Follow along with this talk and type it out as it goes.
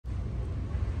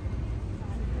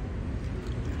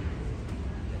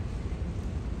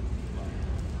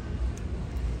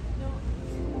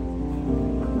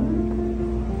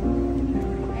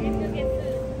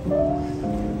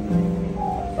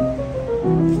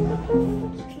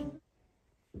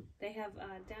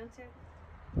down to.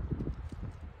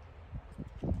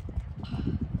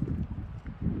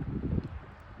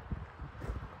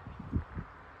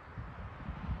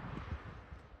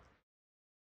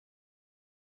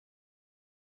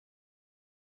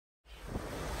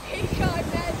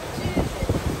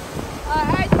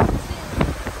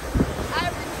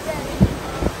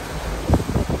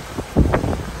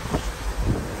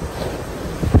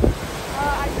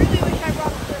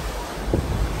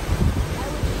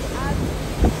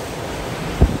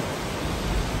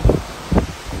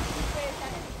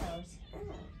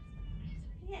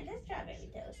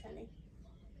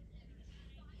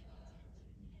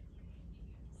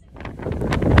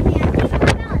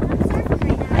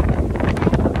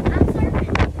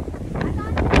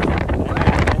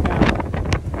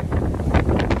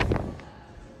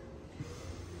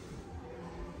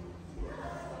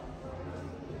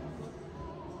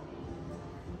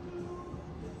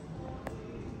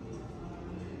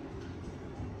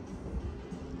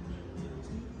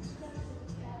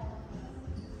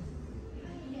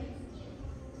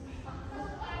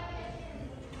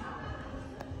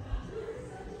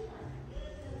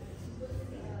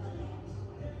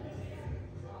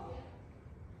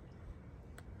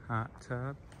 Hot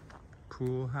tub,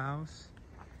 pool house,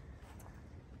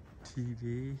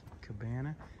 TV,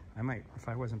 cabana. I might, if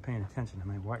I wasn't paying attention, I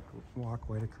might walk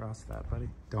right across that, buddy.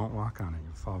 Don't walk on it,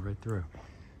 you'll fall right through.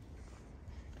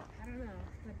 I don't know,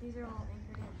 but these are all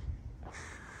anchored in.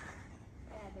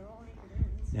 Yeah, they're all anchored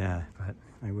in. Yeah, but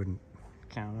I wouldn't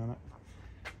count on it.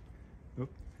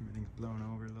 Oop, everything's blown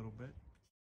over a little bit.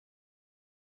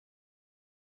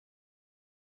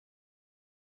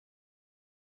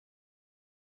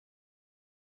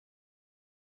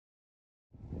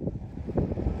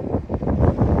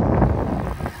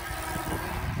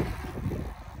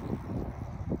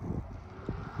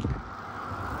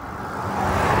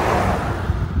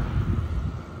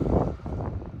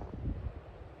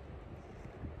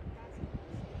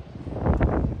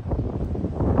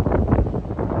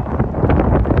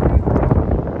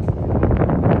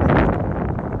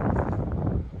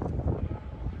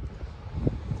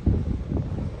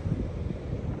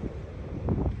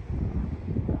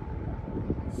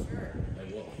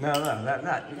 No,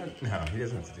 he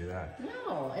doesn't have to do that.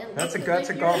 No, that's a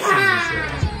golf season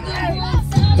shirt.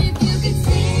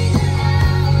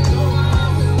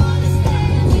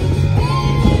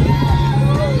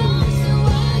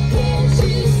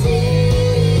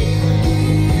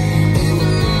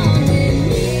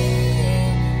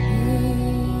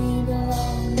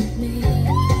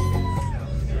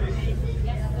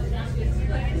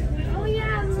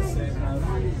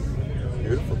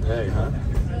 Beautiful day, huh?